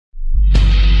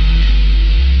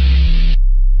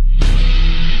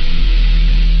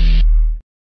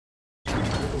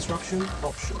Construction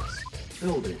options.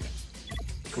 Building.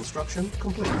 Construction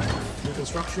complete. New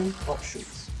construction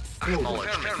options. Building.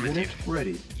 Unit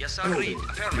ready. Yes, sir. Building.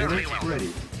 Affirmative. Unit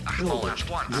ready. Building.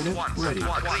 Unit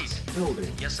ready.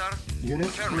 Building. Yes, sir.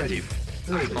 Unit ready.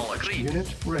 Building.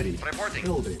 Unit ready. Reporting.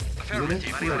 Building. Affirmative.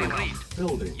 Unit Very ready. agreed.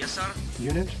 Building. Yes, sir.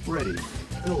 Unit ready.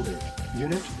 Building.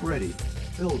 Unit ready.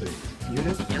 Building.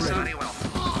 Unit Yes, sir. ready. Very well.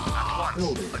 At once.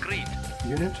 Building. Agreed.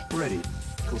 Unit ready.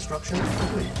 Construction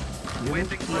complete. Unit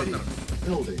Waiting ready. order.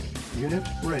 Building. Unit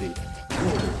ready.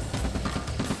 Building.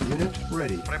 Unit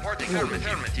ready. Reporting. Building.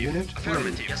 Affirmative. Unit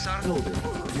Affirmative. ready. Yes, sir. Building.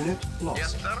 Unit Yes,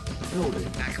 lost. sir. Building.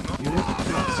 Acknowledged. Unit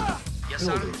lost. Yes,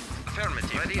 sir. Building.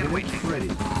 Affirmative. Ready and Unit waiting. ready.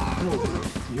 Building.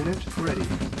 Unit ready.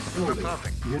 Building.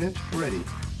 Perfect. Unit ready.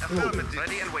 Affirmative.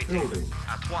 Ready and waiting. Building.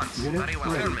 At once. Unit Very well.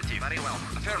 ready. Affirmative. Very well.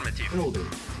 Affirmative. Building.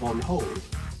 On hold.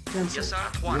 Cancel. Yes, sir.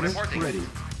 At once. Unit Reporting. ready.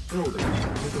 Building.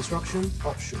 New construction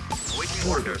options. Awaiting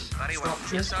Building. orders. Very well.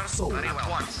 Structure Yes, sir. sold. Very well. At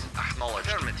once. Acknowledged.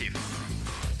 Affirmative.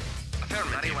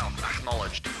 Affirmative. Very well.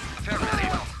 Acknowledged.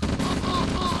 Affirmative.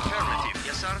 Affirmative.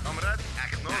 Yes, sir. Comrade.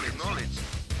 Acknowledged.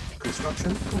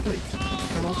 Construction complete.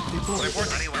 Cannot deploy.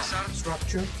 Reporting. Very well, sir.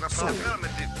 Structure sold.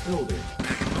 Affirmative. Building.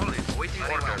 Acknowledged. Waiting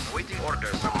orders. Waiting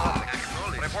orders.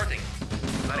 Acknowledged. Reporting.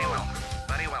 Very well.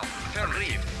 Very well.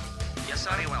 Affirmative. Yes,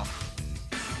 sir. Very well.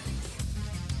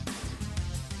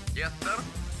 Yes, sir.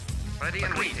 Ready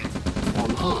and waiting. On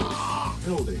hold.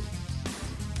 Building.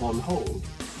 On hold.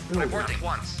 Building. Reporting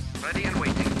once. Ready and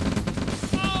waiting.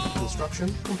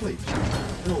 Construction complete.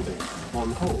 Building.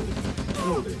 On hold.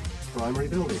 Building. Primary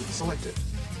building selected.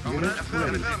 Unit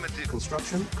ready. Affirmative.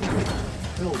 Construction complete.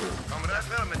 Building. Comrade.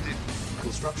 Affirmative.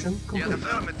 Construction complete.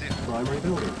 affirmative. Primary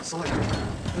building selected.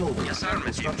 Building. Yes, sir.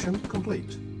 Construction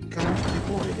complete. Cannot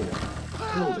deploy here.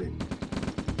 Building.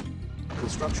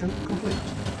 Construction complete.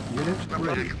 Unit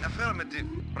ready. Affirmative.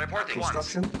 Reporting once.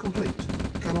 Construction complete.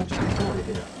 Cannot deploy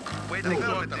here. Waiting Building.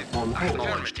 affirmative. On hold.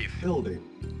 Affirmative. Building.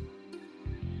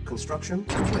 Construction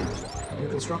complete. New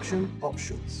construction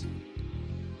options.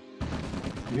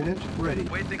 Unit ready.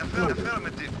 Waiting Building.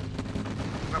 affirmative.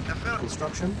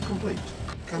 Construction complete.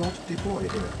 Cannot deploy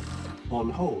here. On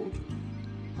hold.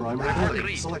 Primary building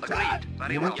Agreed. selected. Agreed.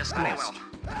 Very well. Unit Yes, very lost.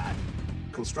 well.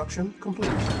 Construction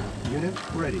complete. Unit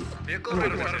ready. Vehicle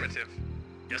Building. affirmative.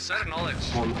 Yes, sir.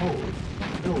 Acknowledged. On hold.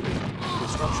 Building.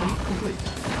 Construction complete.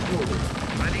 Building.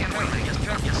 Ready and waiting. Yes,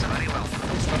 sir. Yes, sir. Very well.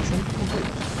 Construction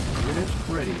complete. Unit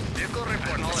ready. Vehicle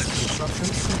report. Acknowledged. Construction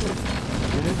complete.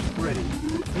 Unit ready.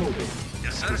 Building.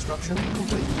 Yes, sir. Construction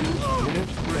complete. Unit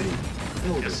ready.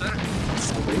 Building. Yes, sir.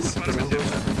 Base is under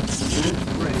attack. Unit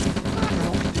ready.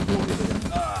 Cannot deploy here.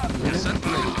 Unit Yes, sir.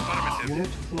 ready. Affirmative.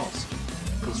 Unit lost.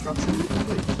 Construction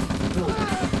complete. Building.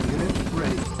 Unit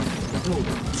ready.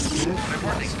 Building. Unit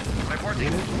Reporting. lost.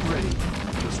 Reporting. Unit ready.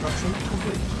 Construction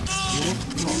complete. Unit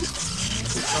lost.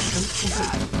 Construction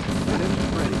complete. Unit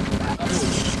ready.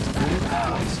 Building. Unit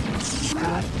lost.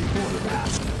 Cannot deploy here.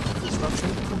 Construction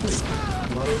complete.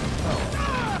 Low power.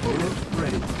 Unit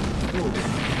ready. Building.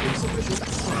 Insufficient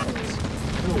funds.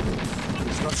 Building.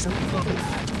 Construction complete.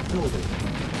 Building.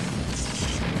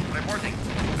 Reporting.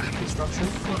 Construction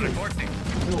complete. Reporting.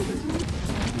 Building.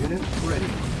 Unit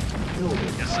ready.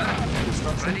 Building. Yes, sir.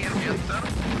 Construction Ready and yes, complete. sir.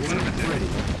 Unit Affirmative. ready.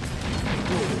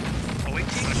 Building.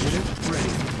 Awaiting. Unit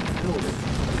ready. Building.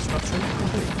 Construction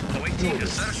complete. Awaiting. Building.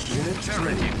 Yes, sir. Unit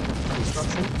ready. Affirmative.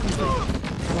 Construction complete.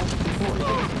 Cannot deploy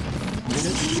here.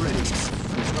 Unit ready.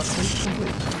 Construction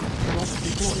complete. Cannot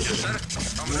deploy Yes, here. sir.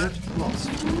 Unit lost.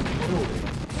 Building.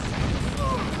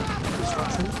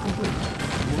 Construction complete.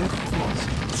 Unit lost.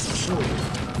 Building.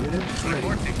 Unit ready.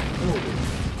 Reporting. Building.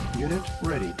 Unit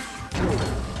ready.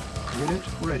 Building. Unit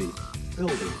ready.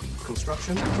 Building.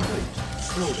 Construction complete.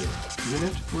 Building.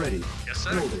 Unit ready. Yes,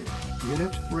 sir. Building.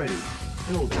 Unit ready.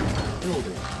 Building.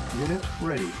 Building. Unit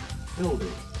ready.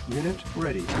 Building. Unit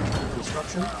ready.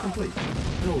 Construction complete.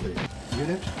 Building.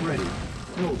 Unit ready.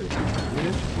 Building.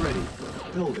 Unit ready.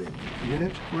 Building.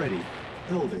 Unit ready.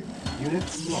 Building. Unit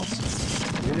lost.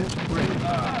 Unit ready.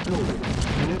 Building.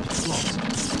 Unit lost.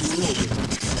 Building.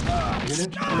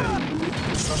 Unit ready.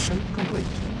 Construction complete.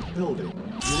 Building.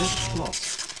 Unit lost.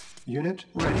 Unit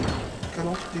ready.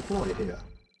 Cannot deploy here.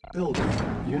 Building.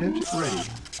 Unit ready.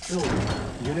 Building.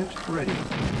 Unit ready.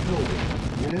 Building.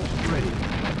 Unit ready.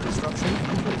 Construction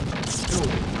complete.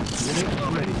 Building. Unit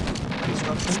ready.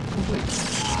 Construction complete.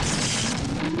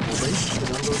 Base is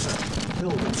under attack.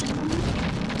 Building.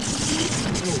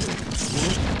 Building.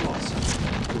 Unit lost.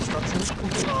 Construction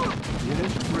complete.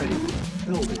 Unit ready.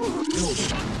 Building.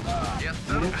 Building. Yes,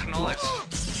 sir. Unit Acknowledged.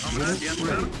 lost. Unit Yes, sir.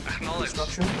 ready. Acknowledged.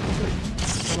 Construction complete.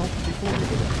 Cannot deploy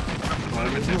here.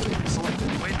 Affirmative. Building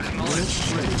selected. Wait, Unit acknowledged.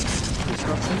 ready.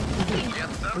 Construction complete.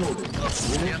 Yes, sir. Building. Unit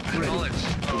Yes, ready. acknowledged.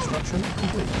 Construction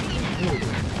complete.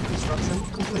 Building. Construction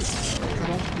complete.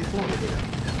 Cannot deploy here.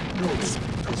 Building.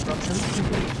 Construction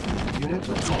complete. Unit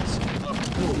lost.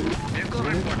 Building. Vehicle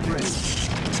Unit reporting. ready.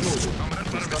 Building. Comrade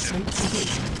Construction affirmative.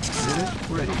 complete. Unit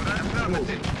ready. Comrade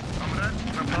affirmative. Building. Comrade,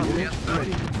 report. Unit Yes, sir.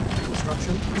 ready.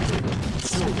 Construction complete.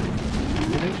 Building.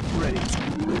 Unit ready.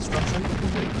 Construction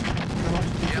complete. Cannot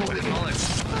Yes, deploy. acknowledged.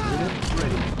 Unit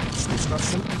ready.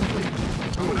 Construction complete.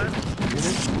 Building.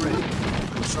 Unit ready.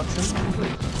 Construction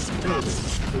complete. Building.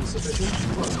 Insufficient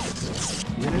funds.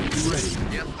 Unit ready.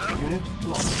 Yes, sir. Unit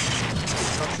lost.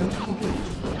 Construction complete.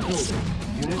 Building.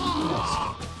 Unit lost.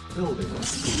 Building.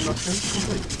 Construction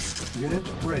complete. Unit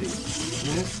ready.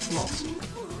 Unit lost.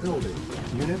 Building.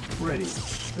 Unit ready.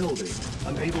 Building.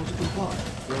 Unable to comply.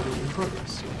 Building in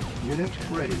progress. Unit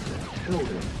ready.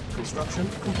 Building. Construction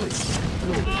complete.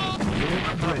 Building. Unit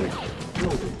ready.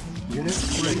 Building. Unit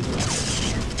ready.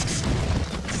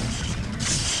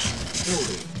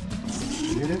 Building.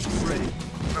 Unit ready.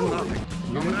 Building.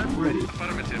 Unit ready.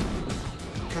 Affirmative.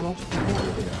 Cannot deploy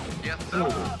here. Yes, sir.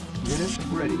 Building. Unit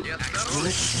ready. Yes, sir.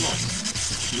 Unit lost.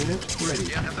 Unit ready.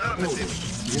 Yes, Building. affirmative.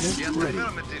 Unit Yes, ready.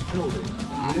 affirmative. Building.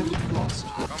 Unit lost.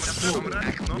 Building.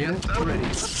 Comrade, Unit yes, sir. ready.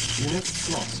 Unit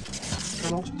lost.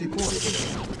 Cannot deploy here.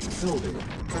 Building.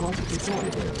 Cannot deploy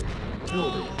here.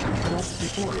 Building. Cannot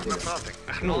deploy here. Reporting.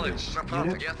 Acknowledged.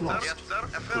 Reporting. Unit Yes, sir. lost. Yes, sir.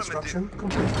 Affirmative. Construction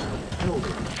complete.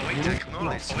 Building. Awaiting. Unit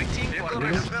Acknowledged. lost. Awaiting. Unit Orders.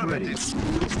 ready.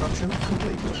 Affirmative. Construction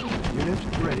complete. Unit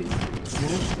ready.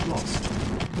 Unit lost.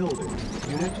 Building.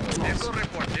 Unit lost. Vehicle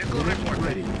report. Vehicle Unit report.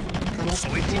 ready. Cannot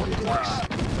Awaiting deploy here. orders.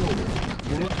 Building.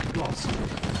 Unit lost.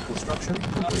 Construction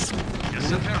complete. Yes,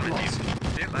 Unit affirmative. lost.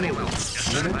 Very well. Yes,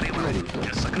 sir. Unit Very well. ready.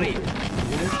 Yes, agreed.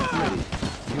 Building. Unit ready.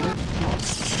 Unit lost.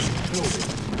 Building.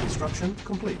 Construction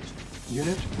complete.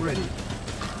 Unit ready.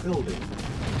 Building.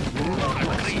 Unit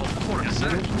lost. Agreed. Yes,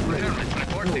 sir. Unit ready. Affirmative.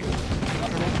 Reporting. Building.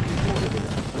 Cannot deploy here.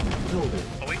 Building.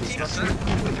 Awaiting. Yes, sir.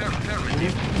 Construction complete. Affirmative.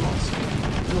 Unit lost.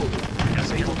 Building. Yes,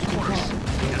 yes, Able to of course.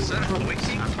 comply. Yes, sir. Progress.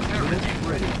 Awaiting. Unit Affirmative.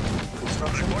 ready.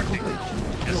 Construction Reporting. complete.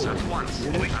 Yes, sir. Building. At once.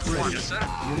 Unit Wait, at ready. once. Yes, sir.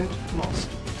 Unit lost.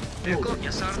 Vehicle. Building.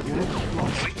 Yes, sir. Unit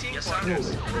lost. Awaiting. Yes, sir.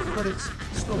 Building. Credits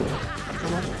stolen.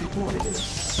 Cannot deploy here.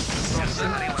 Yes, sir.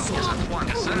 Very well. Yes, at once.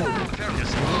 Yes, sir. Affirmative. Yes,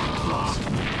 sir. Unit lost.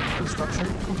 Construction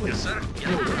complete. Yes, sir. Yes.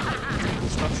 Building.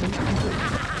 Construction complete.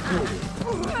 Building.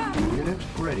 Unit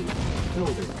ready.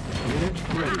 Building. Unit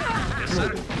ready. Yes, sir.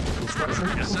 Building. Construction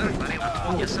Yes, sir. complete. Very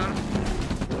well. Yes, sir.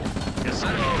 Yes, sir.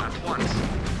 At once.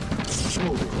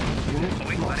 Building. Unit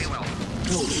Wait, lost. very well.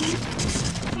 Building.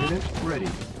 Unit ready.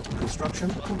 Construction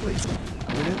complete.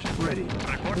 Unit ready.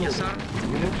 Report. Yes, sir.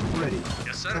 Unit ready.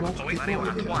 Yes, sir. Cannot Wait, very deploy well.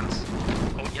 At here. once.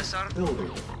 Oh, yes, sir.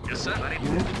 Building. Yes, sir. Very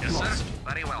Unit Yes, sir. lost.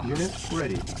 Very well. Unit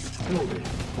ready. Building.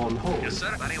 On hold. Yes,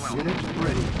 sir. Very well. Unit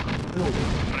ready. Building.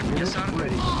 Unit Yes, sir.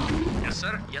 ready. Yes,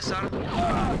 sir. Yes, sir.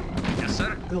 Yes,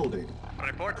 sir. Building.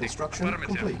 Reporting. Construction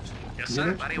Affirmative. complete. Yes, sir.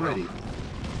 Unit Very well. ready.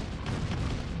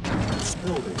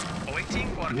 Building. Awaiting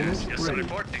orders. Unit Yes, sir. ready.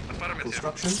 Reporting. Affirmative.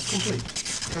 Construction complete.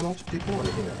 Cannot deploy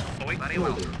here. Await. Very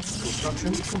well. Building.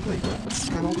 Construction complete.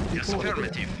 Cannot Yes, deploy here.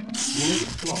 affirmative.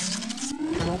 Unit lost.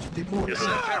 Cannot deploy Yes, here.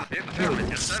 sir. Affirmative. Affirmative.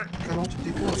 Yes, sir. Cannot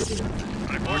deploy here.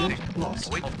 Reporting. Unit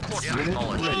lost. Wait, of course. Yeah, Unit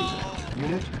acknowledged. ready.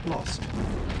 Unit lost.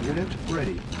 Unit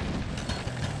ready.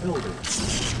 Building.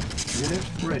 Unit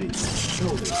ready.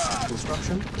 Building.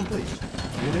 Construction complete.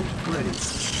 Unit ready.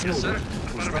 Yes, sir.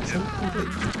 Building. Construction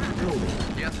complete. Building.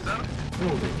 Yes, sir.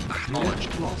 Building. Acknowledged.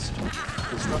 Unit lost.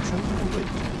 Construction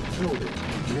complete. Building.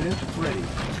 Unit ready.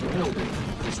 Building.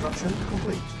 Construction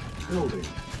complete. Building.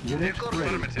 Unit Vehicle ready.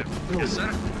 affirmative. Building. Yes, sir.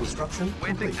 Construction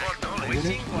Waiting complete. order. Unit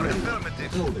Waiting for ready.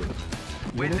 affirmative. Building.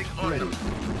 Waiting Unit order. ready.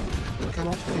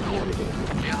 Cannot deploy here.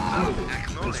 Yes, sir. Building.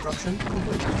 Acknowledged. Construction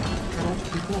complete. Cannot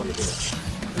deploy here.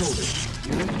 Building.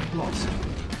 Unit lost.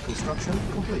 Construction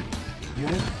complete.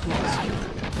 Unit lost.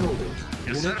 Building. Yes,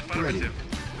 Unit sir. ready. Affirmative.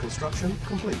 Construction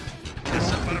complete. Yes,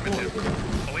 sir. Cannot deploy Affirmative.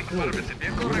 here. Await Building. affirmative.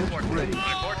 Vehicle Unit reporting. ready.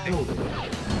 Reporting. Building.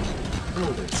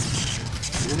 Building.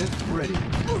 Unit ready.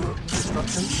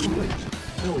 Construction complete.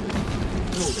 Building.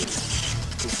 Building.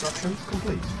 Construction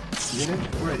complete. Unit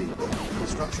ready.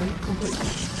 Construction complete.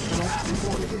 Cannot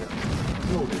deploy here.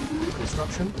 Building.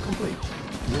 Construction complete.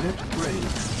 Unit ready.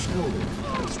 Building.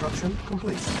 Construction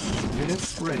complete. Unit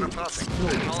ready. Reporting.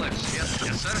 Building. Acknowledged. Yes,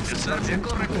 yes, sir. Yes, sir.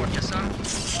 Vehicle report. Yes,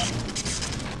 sir.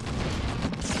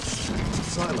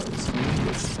 Silence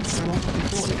needed. Cannot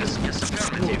deploy here. Yes, yes,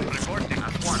 affirmative. Reporting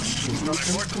at once.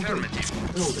 Construction Report complete.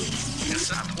 affirmative. Building. Yes,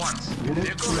 sir. At once. Unit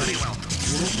Vehicle ready. very well.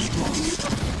 Unit lost. Yes,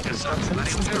 sir. Construction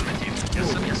Very complete. affirmative.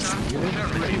 Yes, sir. Yes, sir. Unit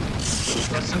ready.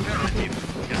 Construction Affirmative.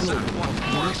 Yes, sir. What?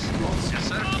 Course. lost. Yes,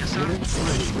 sir. Yes, sir. Unit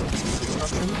ready.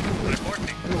 Construction complete.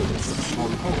 Reporting. Building.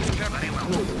 On hold. Very well.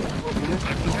 Building. Unit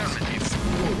lost. Affirmative.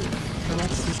 Building.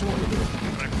 Cannot deploy here.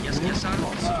 Yes, yes, sir.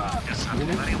 Lost. Yes, sir.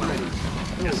 Unit Very well. ready.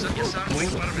 Yes, sir. Yes, sir.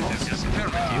 Unit Affirmative. lost. Yes,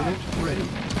 affirmative. Unit ready.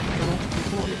 Cannot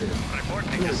deploy here.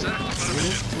 Reporting. Yes, sir. Unit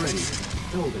Affirmative. ready.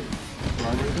 Building.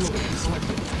 Primary building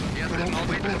selected. Yes, Cannot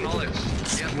wait, deploy acknowledge. here.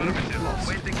 Yes, Unit affirmative. lost.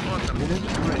 Waiting quantum. Unit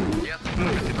ready. Yes,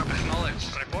 affirmative. Acknowledge.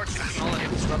 Reporting. Acknowledge.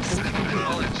 Construction complete.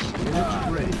 Acknowledge. Unit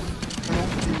ready. Cannot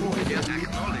deploy here. Yes,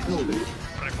 acknowledge. Building.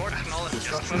 Report. Acknowledge. Yes,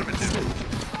 Construction affirmative.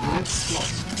 complete. Unit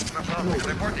lost. No problem. Building.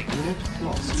 Reporting. Unit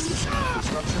lost.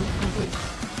 Construction complete.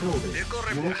 Building. Vehicle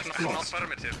Unit report. lost.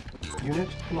 Affirmative. Unit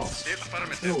lost. Vehicle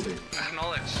affirmative. Building.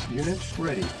 Acknowledge. Unit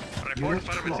ready. Report Unit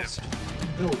affirmative. lost.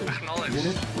 Building. Acknowledge.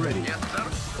 Unit ready. Yes, sir.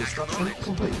 Construction Acknowledge.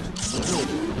 complete.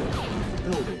 Building.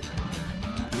 Building.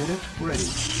 Unit ready.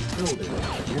 Building.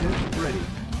 Unit ready.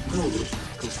 Building.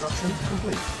 Construction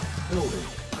complete. Building.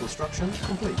 Construction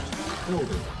complete.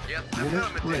 Building. Yes, Unit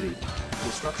affirmative. ready.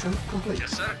 Construction complete.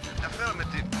 Yes, sir.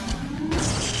 Affirmative.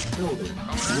 Building.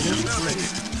 Alright, Unit affirmative. ready.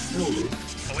 Building.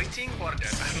 Awaiting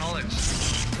orders. Acknowledge.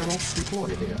 Cannot deploy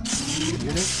here.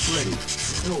 Unit ready.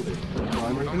 Building.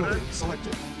 Primary Alright. building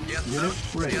selected. Yes, sir. Unit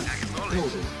ready. Yes, acknowledge.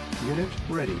 Building. Unit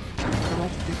ready.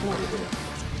 Cannot deploy here.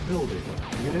 Building.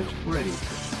 Unit ready.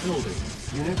 Building.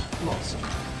 Unit lost.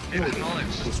 Building.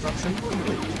 Acknowledge. Construction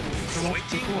complete. Cannot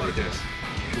Awaiting deploy here. orders.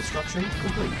 Construction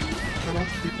complete. Cannot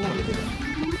deploy here.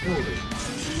 Building.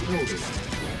 Building.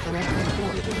 Cannot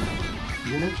deploy here.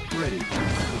 Unit ready.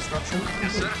 Construction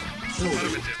Yes, sir. complete. Building.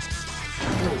 Affirmative.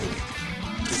 Building.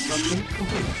 Construction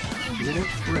complete. Unit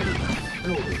ready.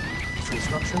 Building.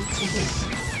 Construction complete.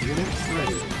 Unit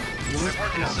ready. Unit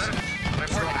Report, yes, lost. sir. Report.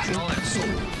 Construction Acknowledge.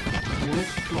 sold. Unit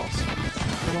lost.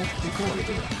 Cannot deploy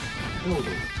here.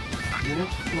 Building.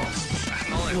 Unit lost.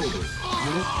 Acknowledge. Building.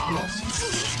 Unit lost.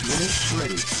 Unit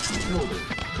ready. Building.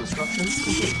 Construction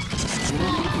complete.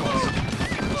 Unit lost.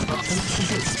 Construction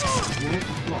complete. Unit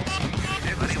lost.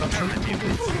 Construction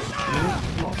complete. Unit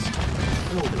lost.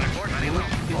 Building. Report, very Unit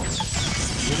well. lost.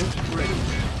 Unit ready.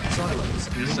 Silos.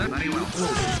 Yes, sir. Very well.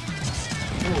 Building.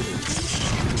 Building.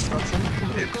 Construction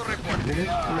complete. Vehicle report. Unit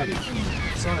ready.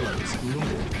 Silos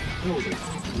needed. Building.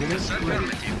 Unit Yes, sir. ready.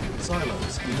 Affirmative.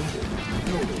 Silos needed.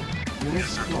 Building. Unit Yes,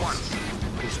 sir. lost.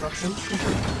 Construction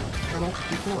complete. Cannot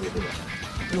deploy here.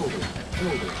 Building.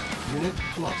 Building. Unit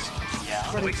lost.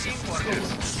 Credits Awaiting stolen. orders.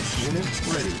 Unit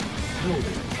ready.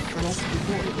 Building. Cannot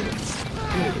deploy here.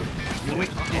 Building.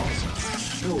 Unit lost.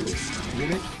 Building.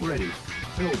 Unit ready.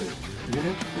 Building.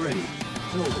 Unit ready.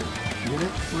 Building.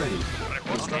 Unit ready.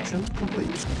 Construction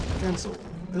complete. Cancel.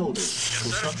 Building. sir.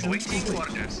 Construction Awaiting complete.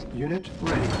 orders. Unit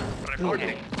ready.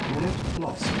 Building. Reporting. Unit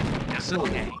lost. Yes, sir.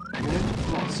 Building. Unit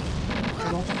lost.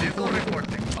 Cannot Vehicle deploy.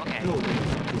 reporting. Building.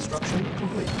 Construction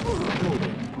complete.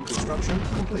 Building. Construction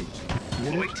complete.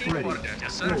 Unit Awaiting ready. orders.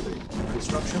 Yes, sir. Building.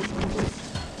 Construction complete.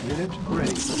 Unit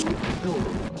ready.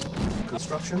 Building.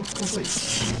 Construction complete.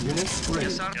 Unit ready.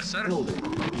 Yes, sir. Yes, sir. Building.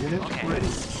 Unit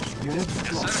ready. Unit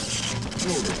Yes, lost. sir.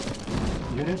 Building.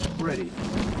 Unit ready.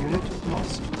 Unit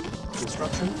lost.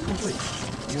 Construction complete.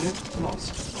 Unit lost.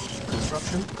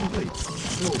 Construction complete.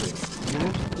 Building.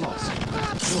 Unit lost.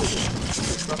 Building.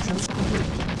 Construction complete.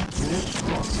 Unit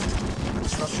lost.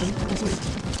 Construction complete.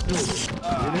 Building.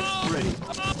 Unit ready.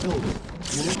 Building.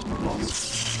 Unit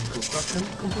lost. Construction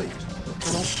complete.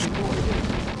 Cannot deploy here.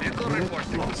 Vehicle Unit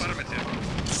reporting. lost. Affirmative.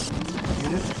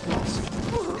 Unit lost.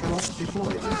 Cannot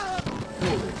deploy here.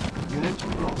 Building. Unit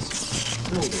lost.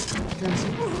 Building.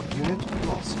 Cancel. Unit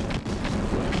lost.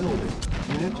 Building.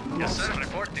 Unit Yes, lost. sir.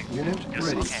 Reporting. Unit Yes,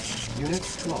 ready. okay. Unit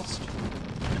lost.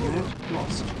 Unit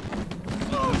lost.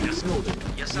 Yes, Building.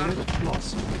 Yes, sir. Unit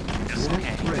lost. Yes, Unit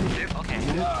okay. ready. Okay.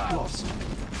 Unit lost.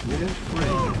 Unit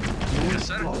ready. Unit Yes,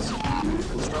 sir. lost.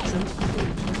 Construction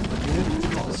complete.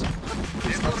 Unit lost.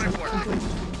 Construction report. complete.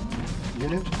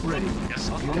 Unit ready. Yes,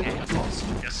 Unit okay. lost.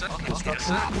 Yes, sir. Yes,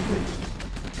 Construction sir. complete.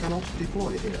 Cannot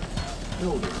deploy here.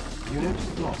 Building. Unit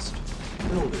lost.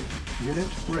 Building. Unit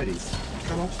ready.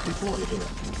 Cannot deploy here.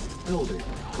 Building.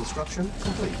 Construction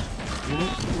complete.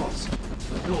 Unit lost.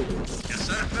 Building. Yes,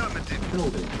 sir. Affirmative.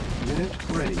 Building. Unit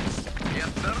ready.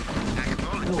 Yes, sir.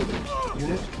 Acknowledge. Building.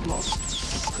 Unit lost.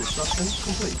 Construction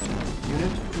complete.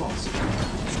 Unit lost.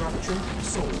 Structure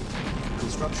sold.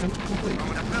 Construction complete.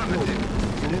 Building.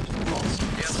 Unit lost.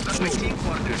 Yes, sir. Building. Waiting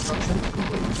orders. Construction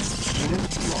complete.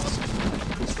 Unit lost.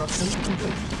 Construction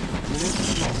complete. Unit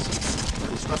lost.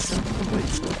 Construction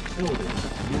complete. Building.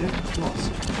 Unit lost.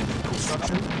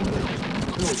 Construction complete.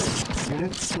 Building.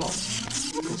 Unit lost.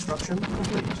 Construction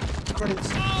complete. Credits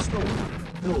stored.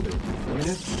 Building.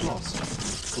 Unit lost.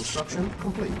 Construction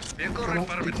complete. Vehicle Cannot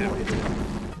affirmative. deploy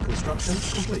here. Construction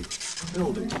complete.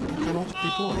 Building. Cannot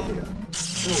deploy here.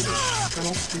 Building.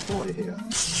 Cannot deploy here.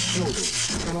 Building.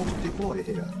 Cannot deploy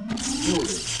here.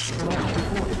 Building. Cannot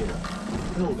deploy here.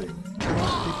 Building.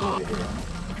 Cannot deploy here.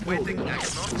 Waiting Building.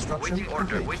 action. Construction Waiting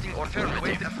order. complete. Waiting or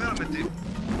affirmative. Affirmative.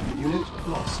 Unit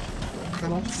lost.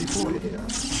 Cannot deploy here.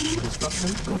 Construction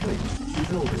complete.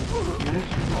 Building. Unit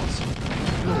lost.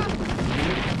 Building.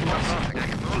 Unit lost.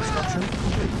 Construction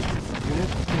complete.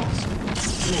 Unit lost.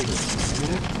 Building.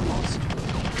 Unit lost.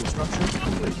 Construction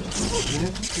complete.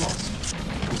 Unit lost.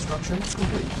 Construction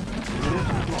complete. Unit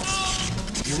lost.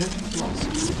 Unit lost.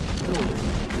 Building.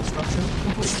 Construction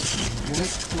complete.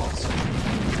 Unit lost.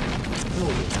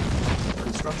 Building.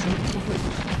 Construction complete.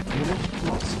 Unit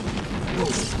lost.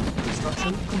 Building.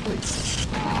 Construction complete.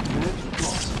 Unit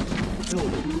lost.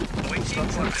 Building. Waiting for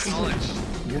Construction knowledge.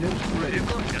 complete. Unit ready.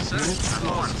 Vehicle, yes sir. Unit At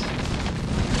lost. once.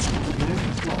 Unit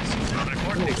lost.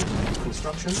 Reporting. Building.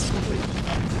 Construction complete.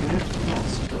 Unit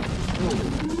lost.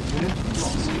 Building. Unit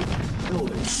lost.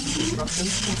 Building. Construction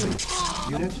complete.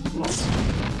 Unit lost.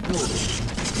 Building.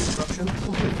 Construction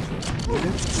complete.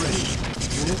 Unit ready.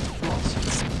 Unit lost.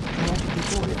 Cannot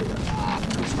deploy here.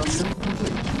 Construction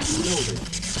complete. Building.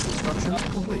 Construction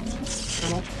complete.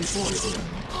 Cannot deploy here.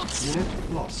 Unit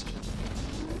lost.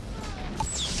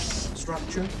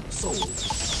 Structure sold.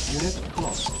 Unit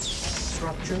lost.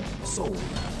 Structure sold.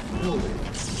 Building.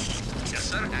 Yes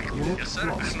sir. Unit Yes sir.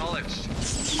 lost. Acknowledged.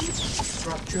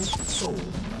 Structure sold.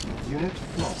 Unit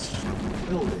lost.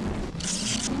 Building.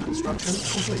 Construction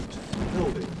complete.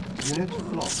 Building.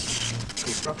 Unit lost.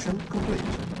 Construction complete.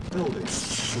 Building.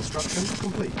 Construction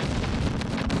complete.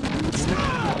 Unit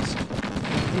lost.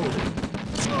 Building.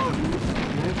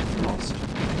 Unit lost.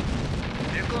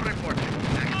 Vehicle reporting.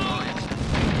 Acknowledged.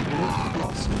 Unit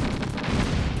lost.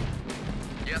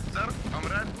 Yes sir.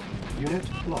 Comrade. Unit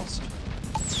lost.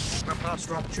 No problem.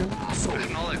 Structure sold.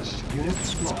 Acknowledged. Unit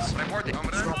lost. Reporting.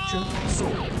 Comrade. Structure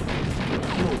sold.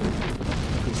 Building.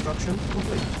 Construction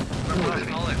complete. Building.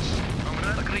 Acknowledged.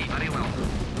 Comrade. Agree. Very well.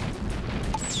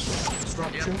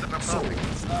 Structure Yes, no sold. problem.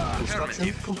 Construction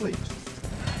Affirmative. complete.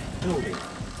 Building.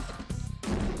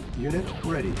 Unit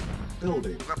ready.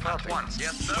 Building. At once.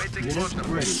 Yes sir. Waiting Unit order.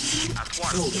 ready. At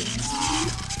once. Building.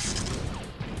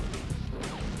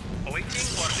 Awaiting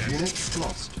order. Unit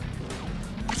lost.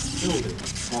 Building.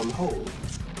 On hold.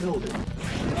 Building.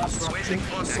 Structure Waiting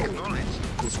for sold. acknowledged.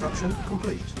 Construction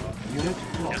complete. Unit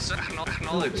Yes lost. sir. Building.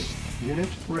 Acknowledged. Unit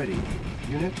ready.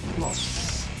 Unit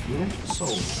lost. Unit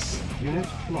sold. Unit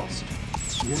lost.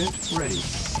 Unit ready.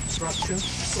 Structure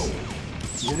sold.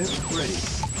 Unit ready.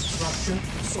 Structure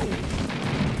sold.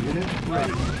 Unit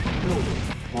ready. Building.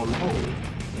 On hold.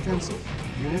 Cancel.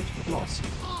 Unit lost.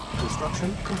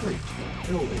 Construction complete.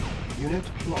 Building. Unit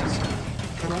lost.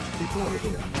 Cannot deploy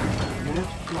here. Unit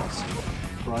lost.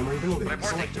 Primary building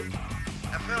Reporting. selected.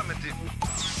 Affirmative.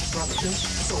 Structure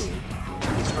sold.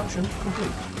 Construction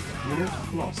complete. Unit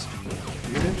lost.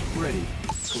 Unit ready.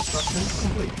 Construction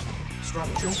complete.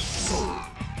 Structure sold.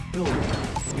 Building.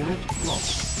 Unit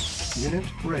lost. Unit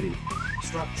ready.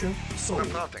 Structure sold.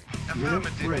 Reporting. Unit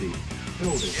Affirmative. ready.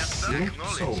 Building. Yes, sir. Unit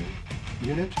Acknowledged. sold.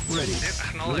 Unit ready. Yes,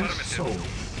 acknowledged. Unit sold.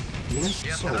 Unit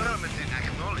Yes, sold. affirmative.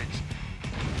 Acknowledged.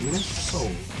 Unit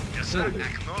sold. Yes, sir. Building.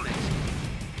 Acknowledged.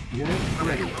 Unit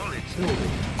ready. Acknowledged.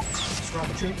 Building.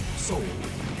 Structure sold.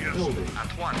 Yes. Building.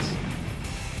 At once.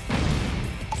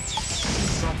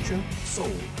 Structure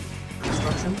sold.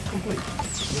 Construction complete.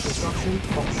 Reconstruction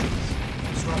options.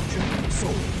 Structure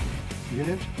sold.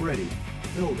 Unit ready.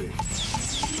 Building.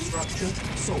 Structure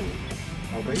sold.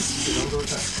 Our base is under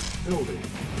attack. Building.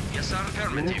 Yes, sir.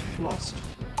 Unit Affirmative. lost.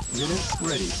 Unit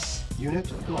ready.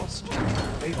 Unit lost.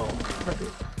 AR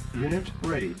prepping. Unit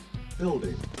ready.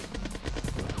 Building.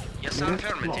 Yes, sir. Unit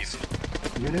Affirmative.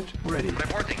 lost. Unit ready.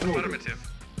 Reporting. Building. Affirmative.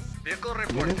 Vehicle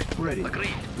reporting. Unit ready.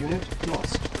 Agreed. Unit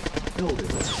lost. Building.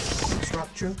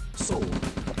 Structure sold.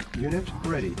 Unit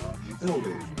ready.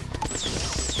 Building.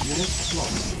 Unit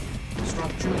lost.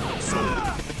 Structure sold.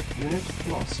 Unit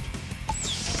lost.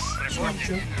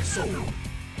 Structure sold.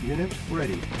 Unit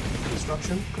ready.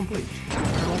 Construction complete.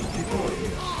 Cannot deploy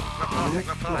here. Unit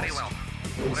Very lost. well.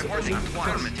 Reporting. Insufficient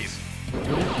funds. Affirmative.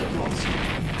 Unit lost.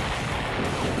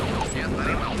 Yes,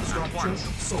 very well. At Structure once.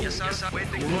 sold. Yes, sir.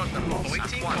 Waiting Unit order. lost.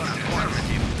 Waiting order.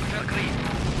 Affirmative. Agreed.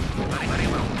 Very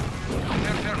well.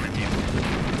 Affirmative.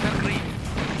 Agreed.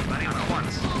 Very well. At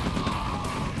once.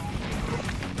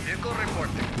 Vehicle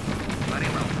reporting. Very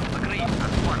well. Agreed.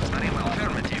 At once. Very well.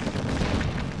 Affirmative.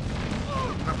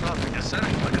 No problem. Yes, sir.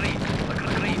 Agreed.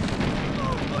 Agreed.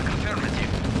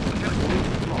 Affirmative.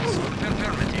 Unit lost.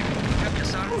 Affirmative.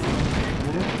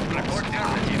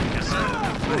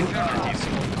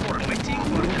 Affirmative. Course. Waiting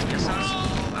for yes, sir.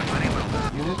 Very well.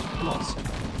 Unit lost.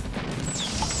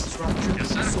 Structure Yes,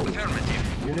 sir. sold. Affirmative.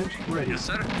 Unit ready. Yes,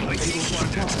 sir. Waiting for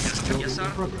Building yes, sir.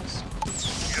 in progress.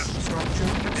 Structure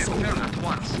sold. At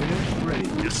once. Unit ready.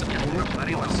 Yes, sir. Yes, Unit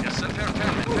very well. lost. Yes, sir.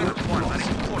 Affirmative. One. Very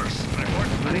course. Report.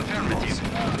 Affirmative.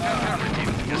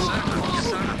 Affirmative. Yes, sir. Yes,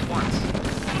 sir. At once.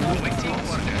 Waiting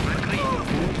for agree.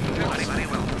 Very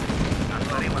well.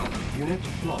 Very well. Unit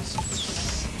lost.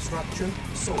 Structure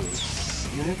sold.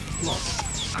 Unit lost.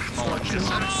 Acknowledge. Yes,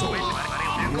 sir. Sold.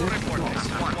 Vehicle report at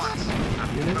once.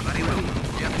 Very well.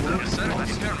 Yes, sir.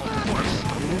 Affirmative. Course.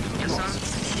 Unit Yes, lost.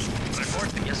 sir. Report.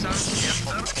 Yes, sir. Yes,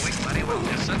 sir. Wait. Very well.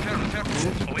 Yes, sir. Affirmative.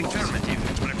 Report. Affirmative.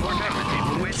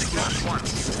 Wait at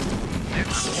once.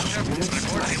 Report.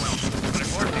 Very well.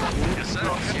 Reporting. Yes, sir.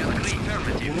 Yes, agree.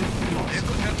 Affirmative.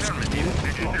 Vehicle affirmative.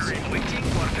 Legendary. Waiting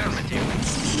for affirmative.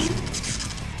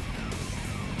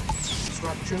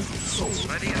 Structure sold.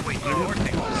 Ready and waiting.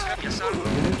 Reporting. Yes, sir.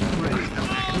 Unit ready.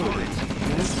 Acknowledge.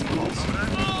 Unit lost.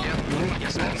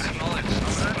 Yes, sir. Acknowledge.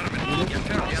 Yes,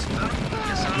 sir. Yes, sir.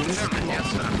 Affirmative. Yes,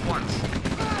 sir. At once.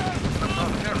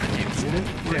 Affirmative. Unit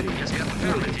ready. Yes, yes.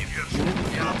 Affirmative. Unit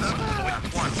Yes, lost. sir. At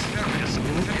once.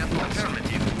 Affirmative.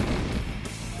 Affirmative.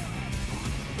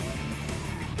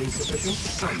 Insufficient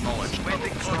funds. Acknowledge.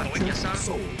 Waiting for yes, Structure sir.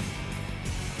 sold.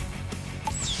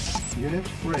 Unit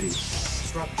ready.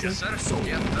 Structure Yes, sir. sold.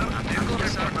 Yes, sir.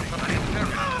 Yes, sir.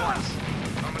 Affirmative. At once.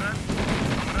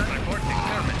 Reporting.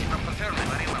 Affirmative. Affirmative.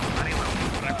 Very well. Very well.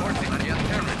 Reporting.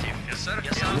 Affirmative. Yes, sir.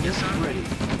 Yes, sir. Unit Yes, sir. ready.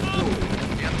 Building.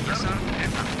 Yes, sir.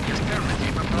 Yes,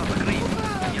 affirmative. Agree.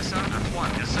 Yes, sir. At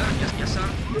once. Yes, sir. Yes, yes, sir.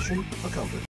 Mission accomplished.